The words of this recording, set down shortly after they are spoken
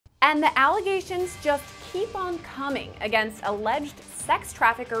And the allegations just keep on coming against alleged sex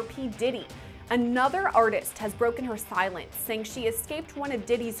trafficker P. Diddy. Another artist has broken her silence, saying she escaped one of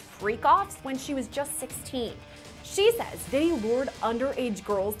Diddy's freak-offs when she was just 16. She says Diddy lured underage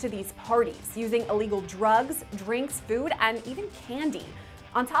girls to these parties, using illegal drugs, drinks, food, and even candy.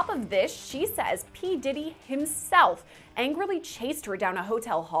 On top of this, she says P. Diddy himself angrily chased her down a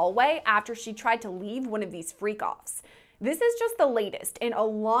hotel hallway after she tried to leave one of these freak-offs. This is just the latest in a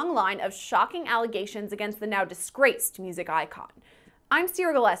long line of shocking allegations against the now disgraced music icon. I'm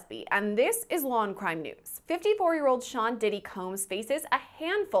Gillespie, and this is Law&Crime News. 54-year-old Sean Diddy Combs faces a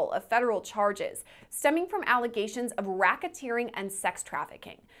handful of federal charges stemming from allegations of racketeering and sex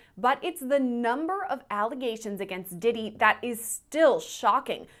trafficking. But it's the number of allegations against Diddy that is still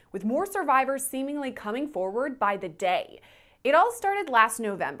shocking, with more survivors seemingly coming forward by the day. It all started last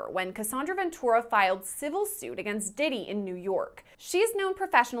November when Cassandra Ventura filed civil suit against Diddy in New York. She is known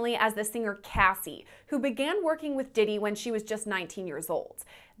professionally as the singer Cassie, who began working with Diddy when she was just 19 years old.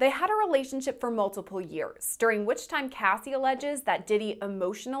 They had a relationship for multiple years, during which time Cassie alleges that Diddy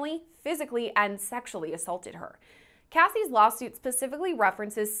emotionally, physically, and sexually assaulted her. Cassie's lawsuit specifically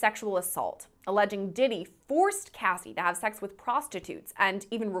references sexual assault, alleging Diddy forced Cassie to have sex with prostitutes and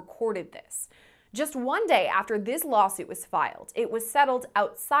even recorded this. Just one day after this lawsuit was filed, it was settled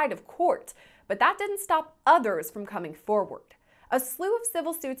outside of court, but that didn't stop others from coming forward. A slew of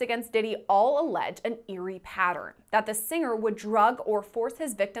civil suits against Diddy all allege an eerie pattern, that the singer would drug or force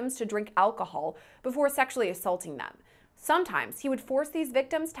his victims to drink alcohol before sexually assaulting them. Sometimes he would force these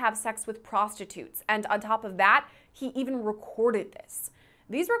victims to have sex with prostitutes, and on top of that, he even recorded this.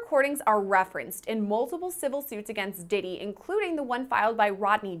 These recordings are referenced in multiple civil suits against Diddy, including the one filed by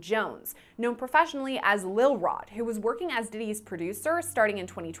Rodney Jones, known professionally as Lil Rod, who was working as Diddy's producer starting in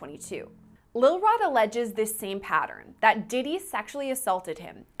 2022. Lil Rod alleges this same pattern, that Diddy sexually assaulted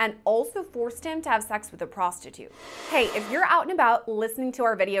him and also forced him to have sex with a prostitute. Hey, if you're out and about listening to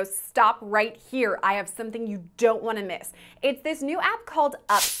our videos, stop right here. I have something you don't want to miss. It's this new app called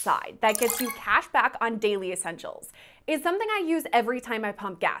Upside that gets you cash back on daily essentials. It's something I use every time I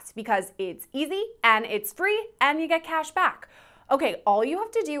pump gas because it's easy and it's free and you get cash back. Okay, all you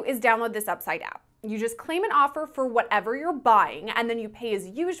have to do is download this Upside app. You just claim an offer for whatever you're buying and then you pay as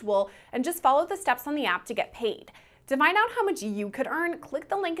usual and just follow the steps on the app to get paid. To find out how much you could earn, click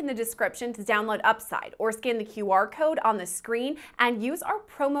the link in the description to download Upside or scan the QR code on the screen and use our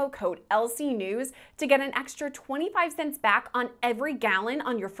promo code LCNews to get an extra 25 cents back on every gallon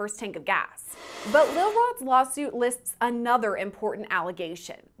on your first tank of gas. But Lil Rod's lawsuit lists another important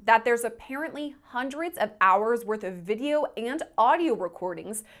allegation, that there's apparently hundreds of hours worth of video and audio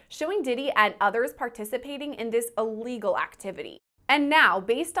recordings showing Diddy and others participating in this illegal activity. And now,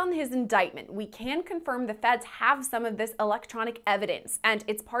 based on his indictment, we can confirm the feds have some of this electronic evidence, and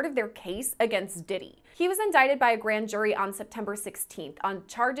it's part of their case against Diddy. He was indicted by a grand jury on September 16th on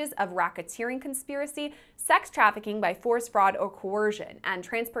charges of racketeering conspiracy, sex trafficking by force, fraud, or coercion, and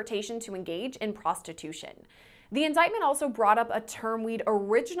transportation to engage in prostitution. The indictment also brought up a term we'd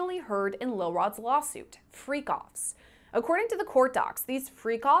originally heard in Lil Rod's lawsuit, freak-offs. According to the court docs, these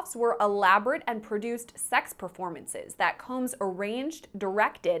freak-offs were elaborate and produced sex performances that Combs arranged,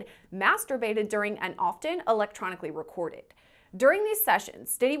 directed, masturbated during, and often electronically recorded. During these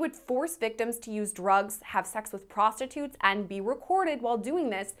sessions, Diddy would force victims to use drugs, have sex with prostitutes, and be recorded while doing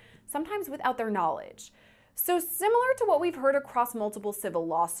this, sometimes without their knowledge. So similar to what we've heard across multiple civil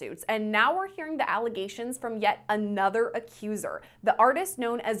lawsuits, and now we're hearing the allegations from yet another accuser, the artist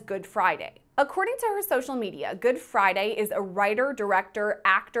known as Good Fridae. According to her social media, Good Fridae is a writer, director,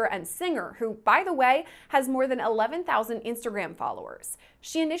 actor, and singer who, by the way, has more than 11,000 Instagram followers.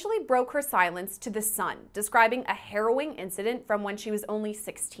 She initially broke her silence to The Sun, describing a harrowing incident from when she was only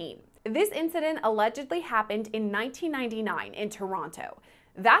 16. This incident allegedly happened in 1999 in Toronto.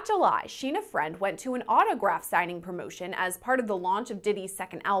 That July, she and a friend went to an autograph signing promotion as part of the launch of Diddy's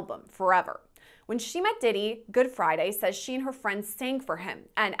second album, Forever. When she met Diddy, Good Fridae says she and her friends sang for him,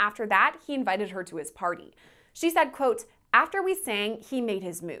 and after that, he invited her to his party. She said, quote, "After we sang, he made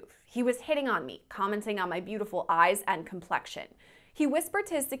his move. He was hitting on me, commenting on my beautiful eyes and complexion. He whispered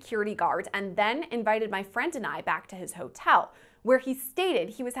to his security guard and then invited my friend and I back to his hotel, where he stated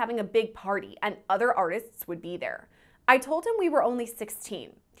he was having a big party and other artists would be there. I told him we were only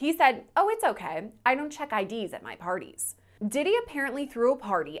 16. He said, 'Oh, it's okay. I don't check IDs at my parties.'" Diddy apparently threw a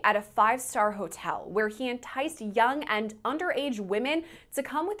party at a 5-star hotel where he enticed young and underage women to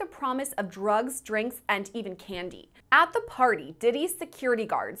come with the promise of drugs, drinks, and even candy. At the party, Diddy's security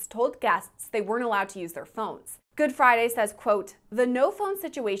guards told guests they weren't allowed to use their phones. Good Fridae says, quote, "The no phone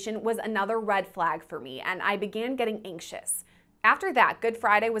situation was another red flag for me and I began getting anxious. After that, Good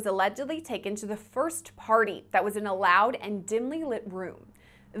Friday was allegedly taken to the first party that was in a loud and dimly lit room.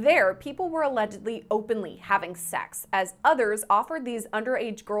 There, people were allegedly openly having sex, as others offered these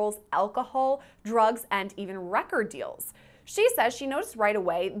underage girls alcohol, drugs, and even record deals. She says she noticed right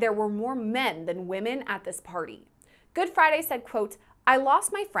away there were more men than women at this party. Good Friday said, quote, "I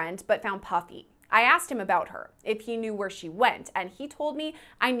lost my friend but found Puffy. I asked him about her, if he knew where she went, and he told me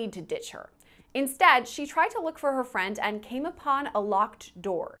I need to ditch her. Instead, she tried to look for her friend and came upon a locked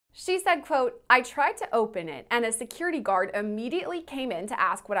door. She said, quote, "I tried to open it and a security guard immediately came in to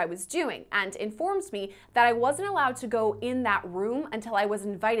ask what I was doing and informed me that I wasn't allowed to go in that room until I was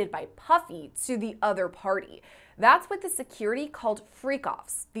invited by Puffy to the other party. That's what the security called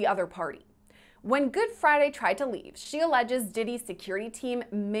freak-offs, the other party." When Good Friday tried to leave, she alleges Diddy's security team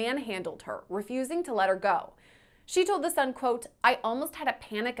manhandled her, refusing to let her go. She told The Sun, quote, "I almost had a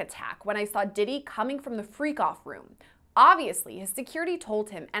panic attack when I saw Diddy coming from the freak-off room. Obviously, his security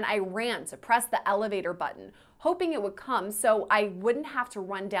told him, and I ran to press the elevator button, hoping it would come so I wouldn't have to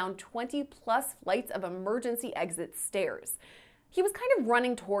run down 20-plus flights of emergency exit stairs. He was kind of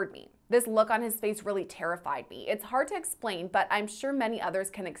running toward me. This look on his face really terrified me. It's hard to explain, but I'm sure many others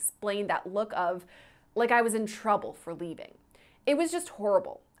can explain that look of, like I was in trouble for leaving. It was just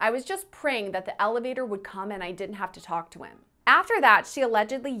horrible. I was just praying that the elevator would come and I didn't have to talk to him." After that, she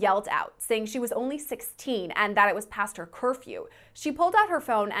allegedly yelled out, saying she was only 16 and that it was past her curfew. She pulled out her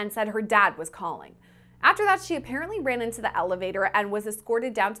phone and said her dad was calling. After that, she apparently ran into the elevator and was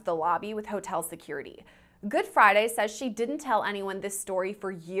escorted down to the lobby with hotel security. Good Friday says she didn't tell anyone this story for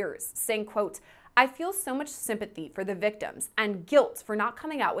years, saying, quote, "I feel so much sympathy for the victims and guilt for not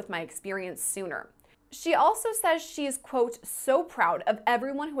coming out with my experience sooner." She also says she is, quote, "so proud of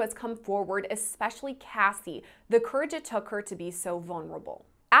everyone who has come forward, especially Cassie, the courage it took her to be so vulnerable."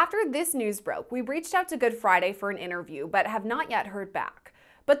 After this news broke, we reached out to Good Friday for an interview, but have not yet heard back.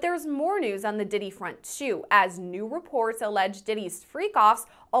 But there's more news on the Diddy front too, as new reports allege Diddy's freak-offs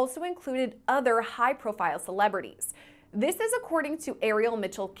also included other high-profile celebrities. This is according to Ariel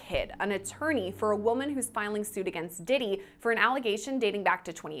Mitchell-Kidd, an attorney for a woman who's filing suit against Diddy for an allegation dating back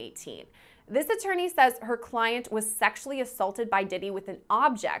to 2018. This attorney says her client was sexually assaulted by Diddy with an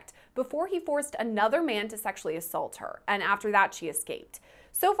object before he forced another man to sexually assault her, and after that she escaped.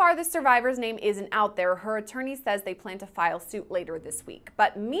 So far, the survivor's name isn't out there. Her attorney says they plan to file suit later this week.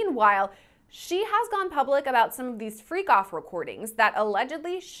 But meanwhile, she has gone public about some of these freak-off recordings that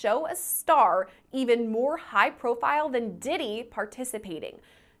allegedly show a star even more high profile than Diddy participating.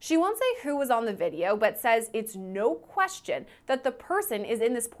 She won't say who was on the video, but says it's no question that the person is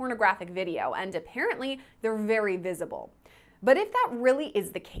in this pornographic video, and apparently they're very visible. But if that really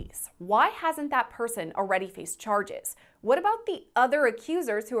is the case, why hasn't that person already faced charges? What about the other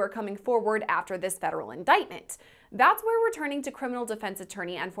accusers who are coming forward after this federal indictment? That's where we're turning to criminal defense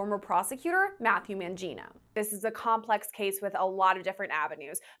attorney and former prosecutor Matthew Mangino. This is a complex case with a lot of different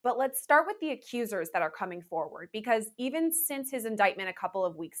avenues, but let's start with the accusers that are coming forward, because even since his indictment a couple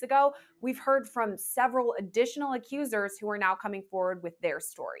of weeks ago, we've heard from several additional accusers who are now coming forward with their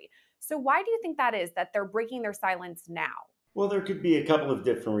story. So why do you think that is, that they're breaking their silence now? Well, there could be a couple of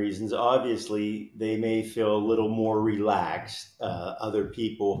different reasons. Obviously, they may feel a little more relaxed. Other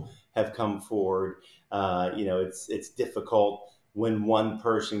people have come forward. It's difficult when one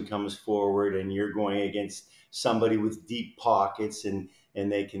person comes forward and you're going against somebody with deep pockets and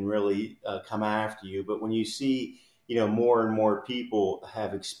they can really come after you. But when you see, more and more people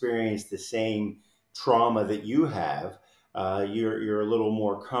have experienced the same trauma that you have, you're a little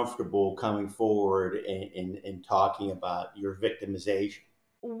more comfortable coming forward and talking about your victimization.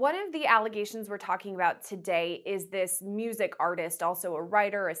 One of the allegations we're talking about today is this music artist, also a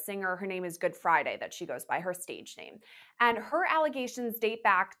writer, a singer. Her name is Good Friday, that she goes by, her stage name. And her allegations date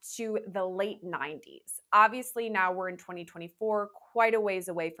back to the late 90s. Obviously, now we're in 2024, quite a ways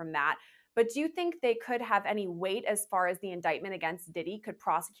away from that. But do you think they could have any weight as far as the indictment against Diddy? Could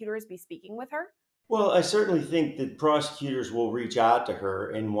prosecutors be speaking with her? Well, I certainly think that prosecutors will reach out to her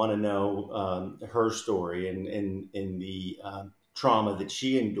and want to know her story and the trauma that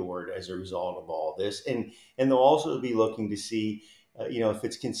she endured as a result of all this, and they'll also be looking to see, if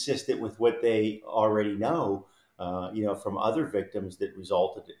it's consistent with what they already know, from other victims that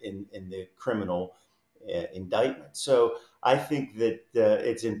resulted in the criminal indictment. So I think that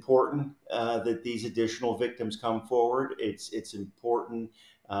it's important that these additional victims come forward. It's important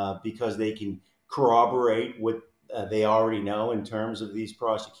because they can corroborate what they already know in terms of these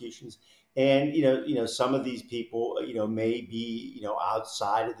prosecutions. And some of these people, may be,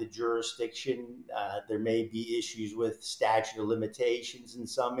 outside of the jurisdiction. There may be issues with statute of limitations in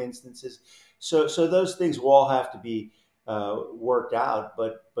some instances. So those things will all have to be worked out,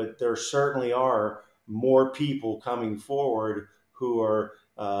 but there certainly are more people coming forward who are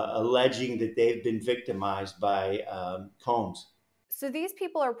alleging that they've been victimized by Combs. So these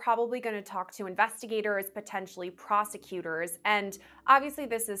people are probably going to talk to investigators, potentially prosecutors, and obviously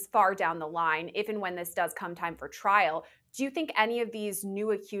this is far down the line, if and when this does come time for trial. Do you think any of these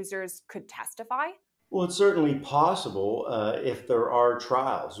new accusers could testify? Well, it's certainly possible if there are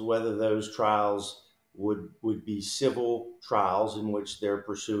trials, whether those trials would be civil trials in which they're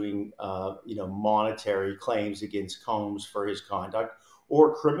pursuing, monetary claims against Combs for his conduct,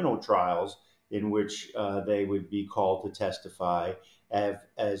 or criminal trials in which they would be called to testify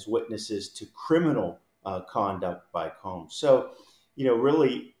as witnesses to criminal conduct by Combs. So,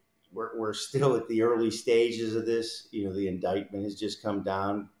 really, we're still at the early stages of this. The indictment has just come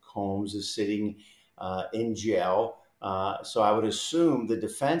down. Combs is sitting in jail. So I would assume the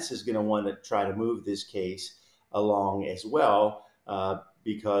defense is going to want to try to move this case along as well,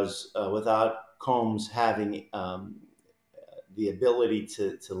 because without Combs having the ability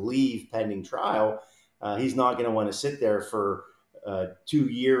to leave pending trial, he's not going to want to sit there for 2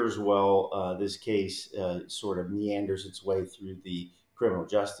 years while this case sort of meanders its way through the criminal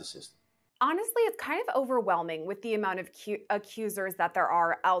justice system. Honestly, it's kind of overwhelming with the amount of accusers that there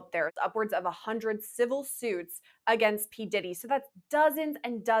are out there. It's upwards of 100 civil suits against P. Diddy. So that's dozens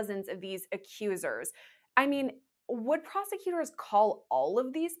and dozens of these accusers. I mean, would prosecutors call all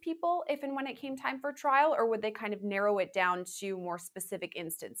of these people if and when it came time for trial, or would they kind of narrow it down to more specific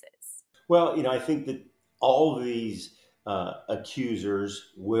instances? Well, I think that all of these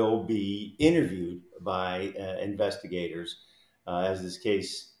accusers will be interviewed by investigators as this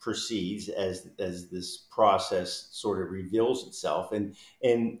case proceeds, as this process sort of reveals itself, and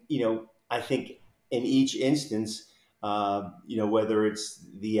I think in each instance, whether it's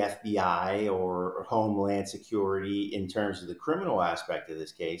the FBI or Homeland Security in terms of the criminal aspect of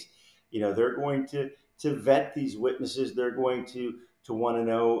this case, they're going to vet these witnesses. They're going to want to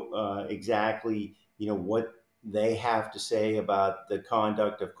know exactly, what they have to say about the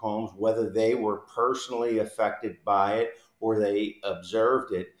conduct of Combs, whether they were personally affected by it or they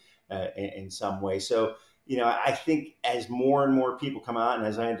observed it in some way. So, I think as more and more people come out, and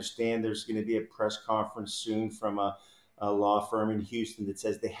as I understand, there's going to be a press conference soon from a law firm in Houston that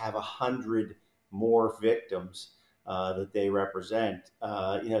says they have 100 more victims that they represent.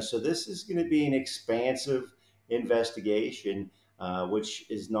 So this is going to be an expansive investigation, which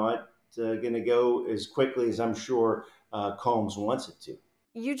is not going to go as quickly as I'm sure Combs wants it to.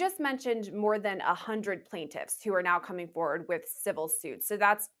 You just mentioned more than 100 plaintiffs who are now coming forward with civil suits. So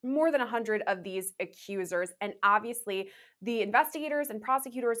that's more than 100 of these accusers. And obviously, the investigators and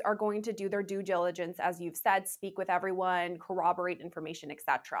prosecutors are going to do their due diligence, as you've said, speak with everyone, corroborate information,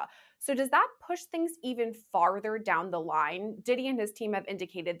 etc. So does that push things even farther down the line? Diddy and his team have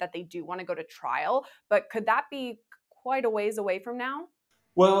indicated that they do want to go to trial, but could that be quite a ways away from now?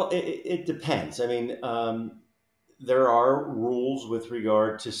 Well, it depends. I mean, there are rules with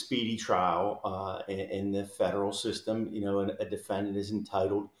regard to speedy trial in the federal system. A defendant is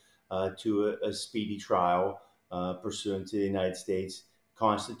entitled to a speedy trial pursuant to the United States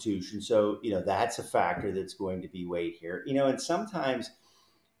Constitution. So, that's a factor that's going to be weighed here. And sometimes,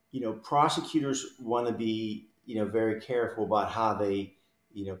 prosecutors want to be, very careful about how they,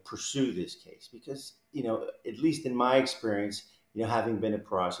 pursue this case because, at least in my experience, having been a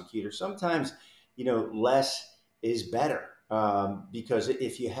prosecutor, sometimes, less is better because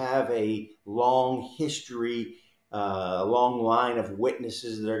if you have a long history, a long line of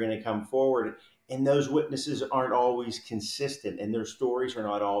witnesses that are going to come forward, and those witnesses aren't always consistent, and their stories are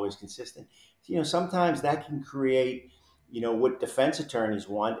not always consistent, sometimes that can create, what defense attorneys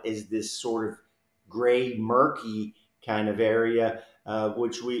want is this sort of gray, murky kind of area,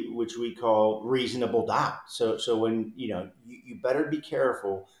 which we call reasonable doubt. So when you better be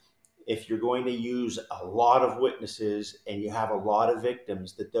careful if you're going to use a lot of witnesses and you have a lot of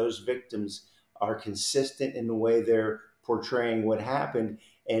victims, that those victims are consistent in the way they're portraying what happened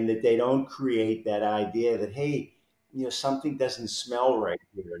and that they don't create that idea that, hey, something doesn't smell right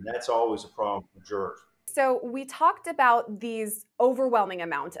here. And that's always a problem for jurors. So we talked about these overwhelming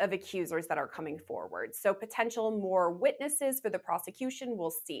amount of accusers that are coming forward. So potential more witnesses for the prosecution,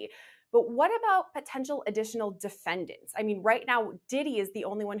 we'll see. But what about potential additional defendants? I mean, right now, Diddy is the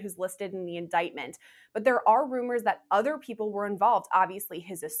only one who's listed in the indictment, but there are rumors that other people were involved, obviously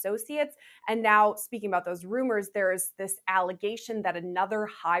his associates. And now, speaking about those rumors, there's this allegation that another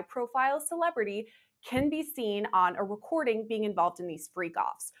high profile celebrity can be seen on a recording being involved in these freak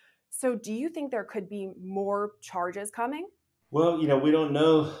offs. So, do you think there could be more charges coming? Well, we don't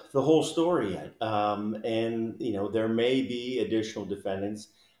know the whole story yet. And, there may be additional defendants.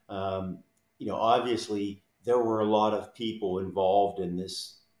 Um, obviously, there were a lot of people involved in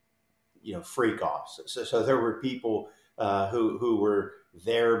this, freak offs. So there were people who were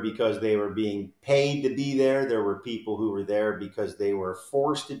there because they were being paid to be there. There were people who were there because they were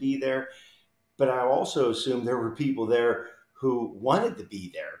forced to be there. But I also assume there were people there who wanted to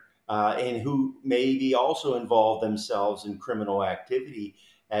be there and who maybe also involved themselves in criminal activity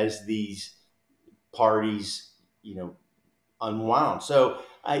as these parties, unwound. So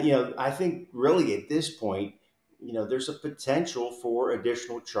I think really at this point, there's a potential for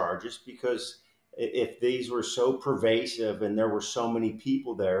additional charges because if these were so pervasive and there were so many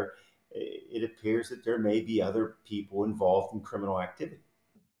people there, it appears that there may be other people involved in criminal activity.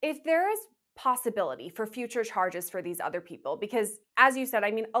 If there is possibility for future charges for these other people, because as you said,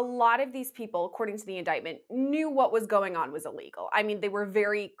 I mean, a lot of these people, according to the indictment, knew what was going on was illegal. I mean, they were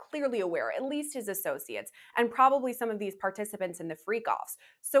very clearly aware, at least his associates, and probably some of these participants in the freak offs.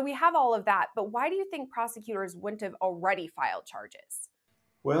 So we have all of that, but why do you think prosecutors wouldn't have already filed charges?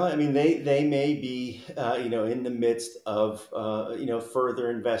 Well, I mean, they may be, in the midst of, further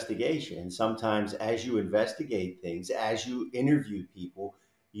investigation. And sometimes, as you investigate things, as you interview people,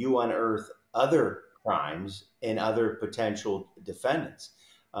 you unearth other crimes and other potential defendants.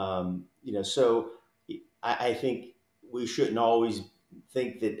 So I think we shouldn't always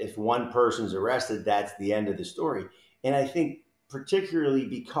think that if one person's arrested, that's the end of the story. And I think, particularly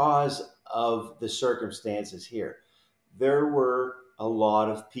because of the circumstances here, there were a lot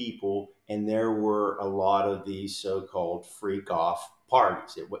of people and there were a lot of these so-called freak off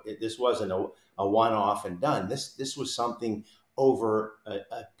parties. This wasn't a one-off and done. This was something over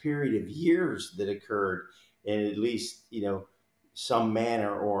a period of years that occurred in at least some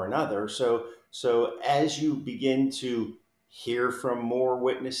manner or another. So as you begin to hear from more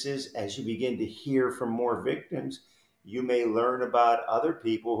witnesses, as you begin to hear from more victims, you may learn about other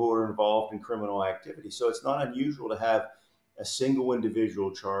people who are involved in criminal activity. So it's not unusual to have a single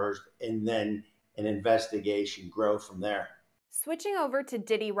individual charged and then an investigation grow from there. Switching over to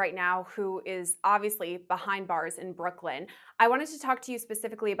Diddy right now, who is obviously behind bars in Brooklyn, I wanted to talk to you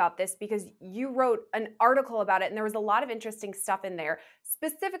specifically about this because you wrote an article about it and there was a lot of interesting stuff in there.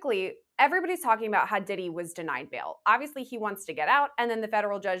 Specifically, everybody's talking about how Diddy was denied bail. Obviously, he wants to get out, and then the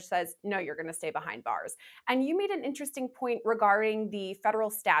federal judge says, no, you're going to stay behind bars. And you made an interesting point regarding the federal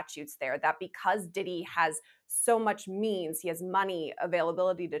statutes there that because Diddy has so much means, he has money,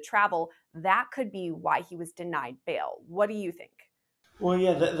 availability to travel, that could be why he was denied bail. What do you think? Well,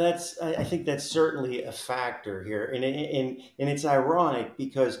 yeah, I think that's certainly a factor here, and it's ironic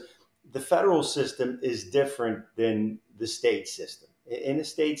because the federal system is different than the state system. In the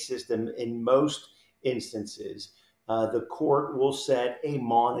state system, in most instances, the court will set a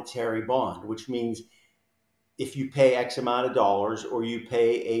monetary bond, which means if you pay X amount of dollars or you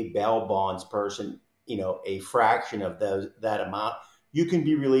pay a bail bonds person, a fraction of that amount, you can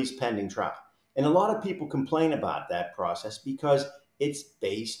be released pending trial. And a lot of people complain about that process because it's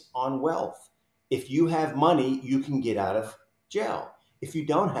based on wealth. If you have money, you can get out of jail. If you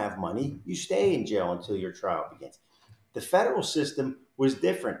don't have money, you stay in jail until your trial begins. The federal system was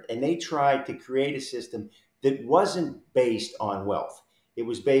different, and they tried to create a system that wasn't based on wealth. It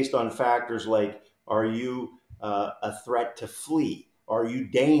was based on factors like, are you a threat to flee? Are you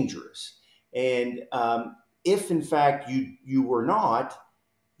dangerous? And if in fact you were not,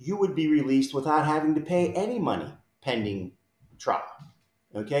 you would be released without having to pay any money pending trial.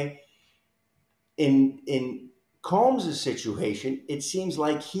 Okay. In Combs' situation, it seems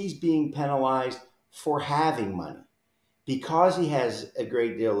like he's being penalized for having money because he has a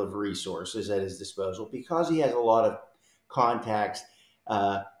great deal of resources at his disposal, because he has a lot of contacts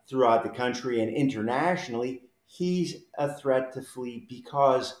throughout the country and internationally. He's a threat to flee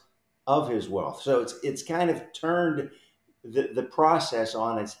because of his wealth. So it's kind of turned the process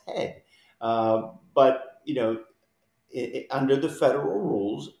on its head. But under the federal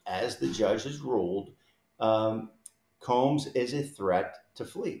rules, as the judge has ruled, um, Combs is a threat to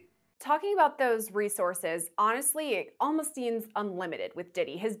flee. Talking about those resources, honestly, it almost seems unlimited with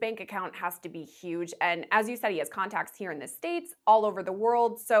Diddy. His bank account has to be huge. And as you said, he has contacts here in the States, all over the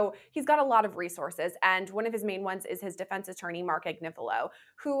world. So he's got a lot of resources. And one of his main ones is his defense attorney, Mark Agnifilo,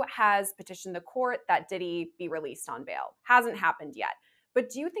 who has petitioned the court that Diddy be released on bail. Hasn't happened yet. But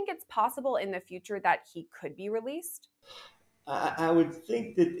do you think it's possible in the future that he could be released? I would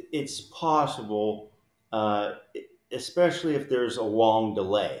think that it's possible, uh, especially if there's a long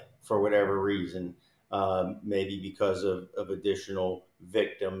delay for whatever reason, maybe because of additional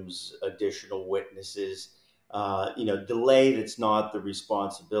victims, additional witnesses. delay that's not the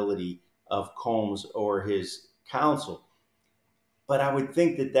responsibility of Combs or his counsel. But I would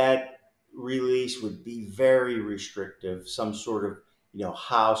think that that release would be very restrictive, some sort of,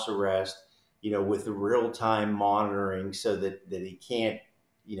 house arrest, with the real time monitoring so that he can't,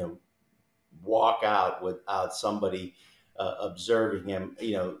 you know, walk out without somebody observing him,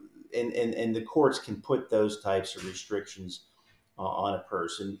 and the courts can put those types of restrictions on a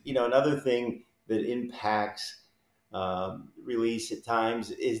person. Another thing that impacts release at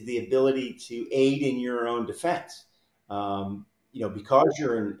times is the ability to aid in your own defense. Because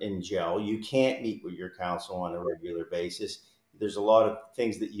you're in jail, you can't meet with your counsel on a regular basis. There's a lot of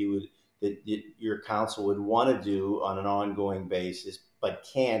things that your counsel would want to do on an ongoing basis, but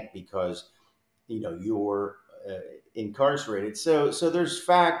can't because you're incarcerated. So there's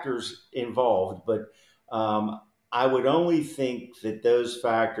factors involved, but I would only think that those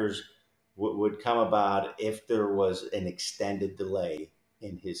factors would come about if there was an extended delay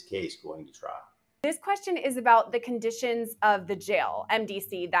in his case going to trial. This question is about the conditions of the jail,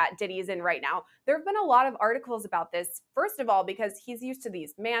 MDC, that Diddy is in right now. There have been a lot of articles about this, first of all, because he's used to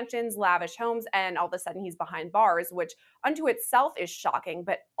these mansions, lavish homes, and all of a sudden he's behind bars, which unto itself is shocking.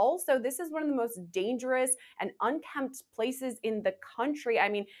 But also, this is one of the most dangerous and unkempt places in the country. I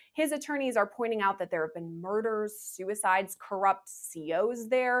mean, his attorneys are pointing out that there have been murders, suicides, corrupt COs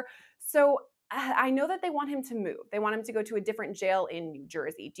there. So I know that they want him to move. They want him to go to a different jail in New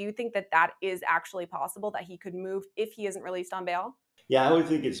Jersey. Do you think that that is actually possible, that he could move if he isn't released on bail? Yeah, I would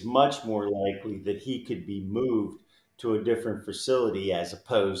think it's much more likely that he could be moved to a different facility as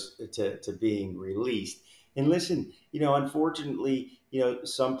opposed to being released. And listen, unfortunately,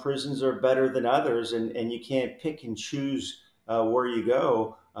 some prisons are better than others, and you can't pick and choose where you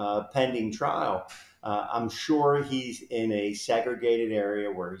go pending trial. I'm sure he's in a segregated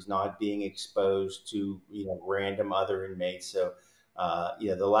area where he's not being exposed to random other inmates. So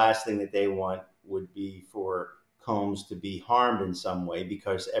the last thing that they want would be for Combs to be harmed in some way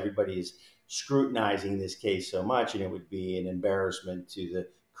because everybody is scrutinizing this case so much, and it would be an embarrassment to the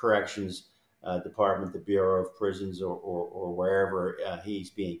corrections department, the Bureau of Prisons, or wherever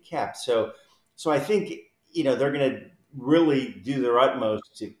he's being kept. So I think they're going to really do their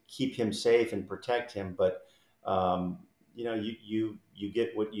utmost to keep him safe and protect him. But you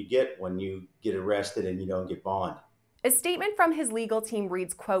get what you get when you get arrested and you don't get bond. A statement from his legal team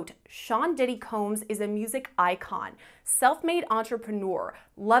reads, quote, "Sean Diddy Combs is a music icon, self-made entrepreneur,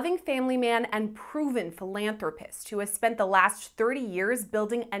 loving family man, and proven philanthropist who has spent the last 30 years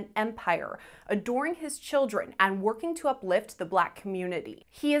building an empire, adoring his children, and working to uplift the Black community.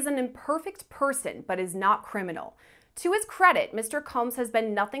 He is an imperfect person, but is not criminal." To his credit, Mr. Combs has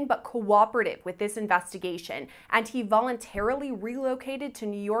been nothing but cooperative with this investigation, and he voluntarily relocated to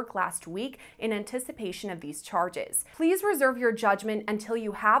New York last week in anticipation of these charges. Please reserve your judgment until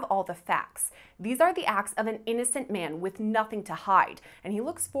you have all the facts. These are the acts of an innocent man with nothing to hide, and he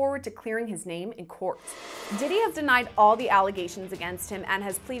looks forward to clearing his name in court. Diddy has denied all the allegations against him and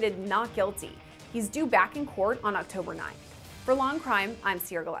has pleaded not guilty. He's due back in court on October 9th. For Law&Crime, I'm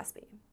Gillespie.